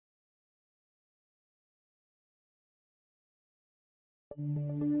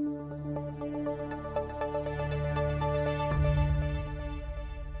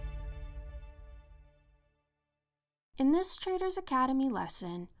In this Traders Academy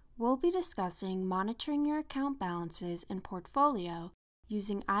lesson, we'll be discussing monitoring your account balances and portfolio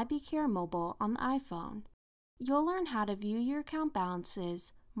using IBKR Mobile on the iPhone. You'll learn how to view your account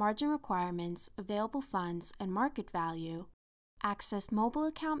balances, margin requirements, available funds, and market value, access mobile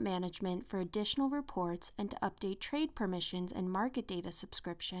account management for additional reports and to update trade permissions and market data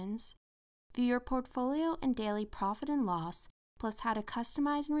subscriptions, view your portfolio and daily profit and loss, plus how to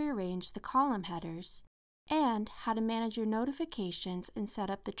customize and rearrange the column headers, and how to manage your notifications and set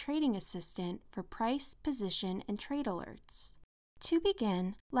up the trading assistant for price, position, and trade alerts. To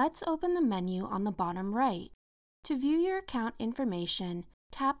begin, let's open the menu on the bottom right. To view your account information,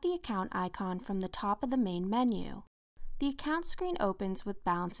 tap the account icon from the top of the main menu. The account screen opens with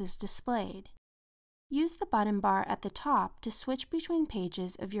balances displayed. Use the button bar at the top to switch between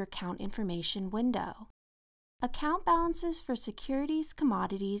pages of your account information window. Account balances for securities,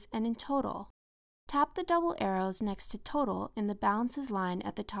 commodities, and in total. Tap the double arrows next to total in the balances line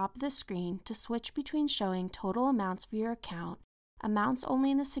at the top of the screen to switch between showing total amounts for your account, amounts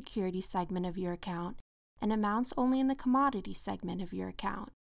only in the security segment of your account, and amounts only in the commodity segment of your account.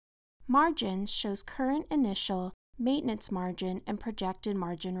 Margins shows current, initial, maintenance margin, and projected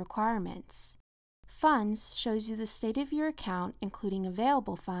margin requirements. Funds shows you the state of your account, including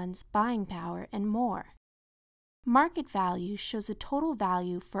available funds, buying power, and more. Market value shows a total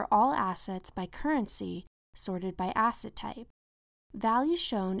value for all assets by currency, sorted by asset type. Values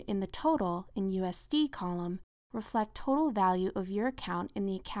shown in the total in USD column reflect total value of your account in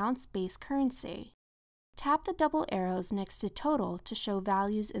the account's base currency. Tap the double arrows next to total to show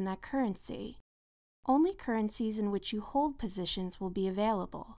values in that currency. Only currencies in which you hold positions will be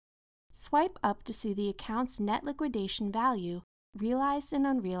available. Swipe up to see the account's net liquidation value, realized and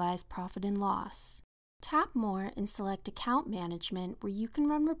unrealized profit and loss. Tap More and select Account Management, where you can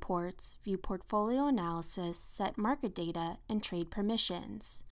run reports, view portfolio analysis, set market data, and trade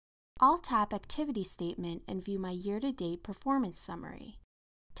permissions. I'll tap Activity Statement and view my year-to-date performance summary.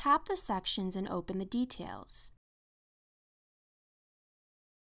 Tap the sections and open the details.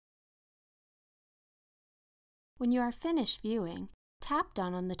 When you are finished viewing, tap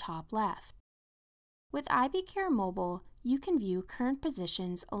Done on the top left. With IBKR Mobile, you can view current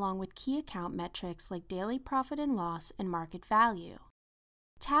positions along with key account metrics like daily profit and loss and market value.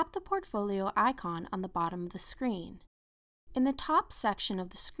 Tap the portfolio icon on the bottom of the screen. In the top section of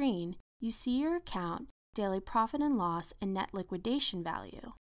the screen, you see your account, daily profit and loss, and net liquidation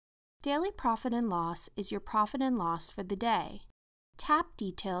value. Daily profit and loss is your profit and loss for the day. Tap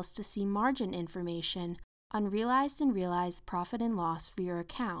Details to see margin information, unrealized and realized profit and loss for your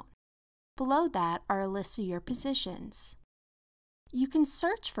account. Below that are a list of your positions. You can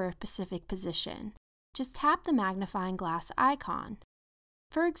search for a specific position. Just tap the magnifying glass icon.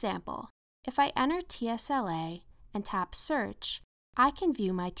 For example, if I enter TSLA and tap Search, I can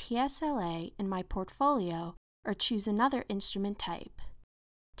view my TSLA in my portfolio or choose another instrument type.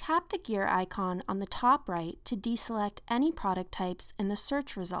 Tap the gear icon on the top right to deselect any product types in the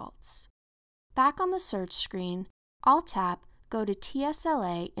search results. Back on the search screen, I'll tap Go to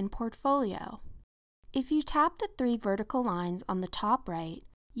TSLA in Portfolio. If you tap the three vertical lines on the top right,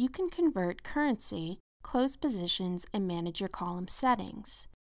 you can convert currency, close positions, and manage your column settings.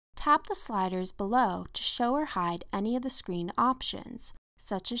 Tap the sliders below to show or hide any of the screen options,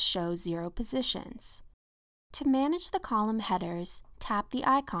 such as Show Zero Positions. To manage the column headers, tap the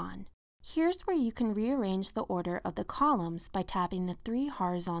icon. Here's where you can rearrange the order of the columns by tapping the three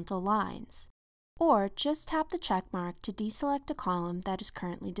horizontal lines. Or just tap the check mark to deselect a column that is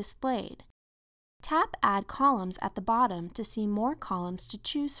currently displayed. Tap Add Columns at the bottom to see more columns to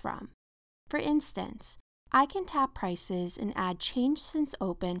choose from. For instance, I can tap Prices and add Change Since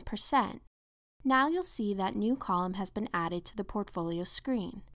Open %. Now you'll see that new column has been added to the portfolio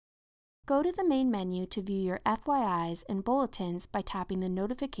screen. Go to the main menu to view your FYIs and bulletins by tapping the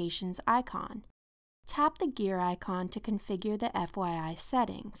Notifications icon. Tap the gear icon to configure the FYI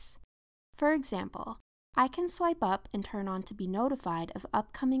settings. For example, I can swipe up and turn on to be notified of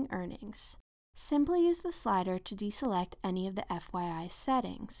upcoming earnings. Simply use the slider to deselect any of the FYI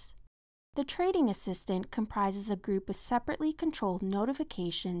settings. The Trading Assistant comprises a group of separately controlled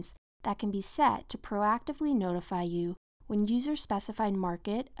notifications that can be set to proactively notify you when user-specified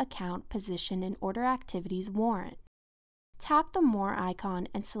market, account, position, and order activities warrant. Tap the More icon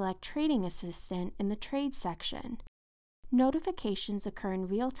and select Trading Assistant in the Trade section. Notifications occur in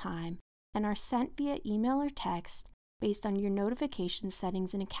real time and are sent via email or text based on your notification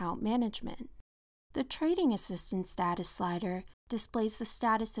settings in account management. The Trading Assistant status slider displays the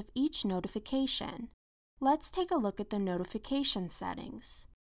status of each notification. Let's take a look at the notification settings.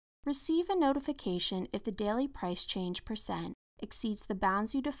 Receive a notification if the daily price change % exceeds the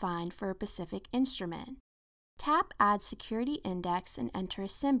bounds you defined for a specific instrument. Tap Add Security Index and enter a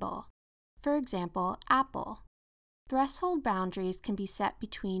symbol, for example, Apple. Threshold boundaries can be set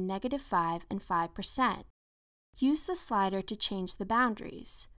between -5 and 5%. Use the slider to change the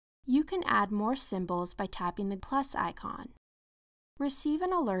boundaries. You can add more symbols by tapping the plus icon. Receive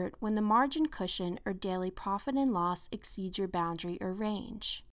an alert when the margin cushion or daily profit and loss exceeds your boundary or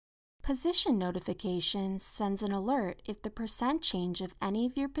range. Position Notifications sends an alert if the % change of any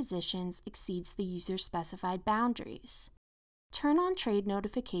of your positions exceeds the user's specified boundaries. Turn on Trade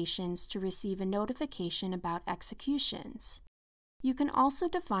Notifications to receive a notification about executions. You can also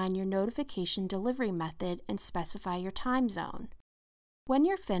define your notification delivery method and specify your time zone. When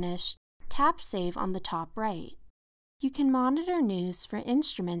you're finished, tap Save on the top right. You can monitor news for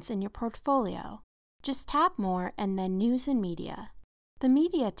instruments in your portfolio. Just tap More and then News and Media. The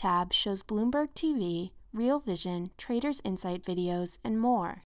Media tab shows Bloomberg TV, Real Vision, Traders Insight videos, and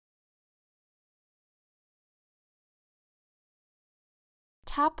more.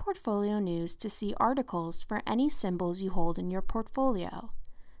 Tap Portfolio News to see articles for any symbols you hold in your portfolio.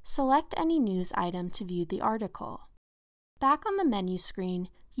 Select any news item to view the article. Back on the menu screen,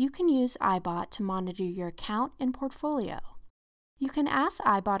 you can use iBot to monitor your account and portfolio. You can ask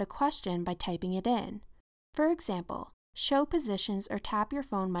iBot a question by typing it in. For example, show positions or tap your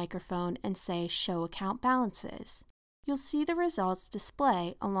phone microphone and say Show Account Balances. You'll see the results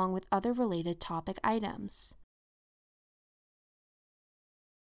display along with other related topic items.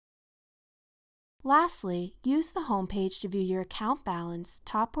 Lastly, use the home page to view your account balance,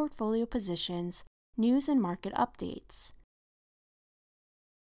 top portfolio positions, news and market updates.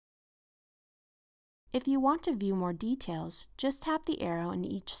 If you want to view more details, just tap the arrow in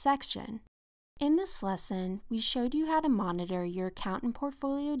each section. In this lesson, we showed you how to monitor your account and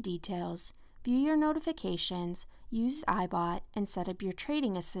portfolio details, view your notifications, use iBot, and set up your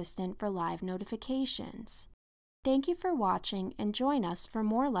trading assistant for live notifications. Thank you for watching and join us for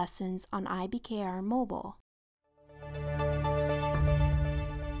more lessons on IBKR Mobile.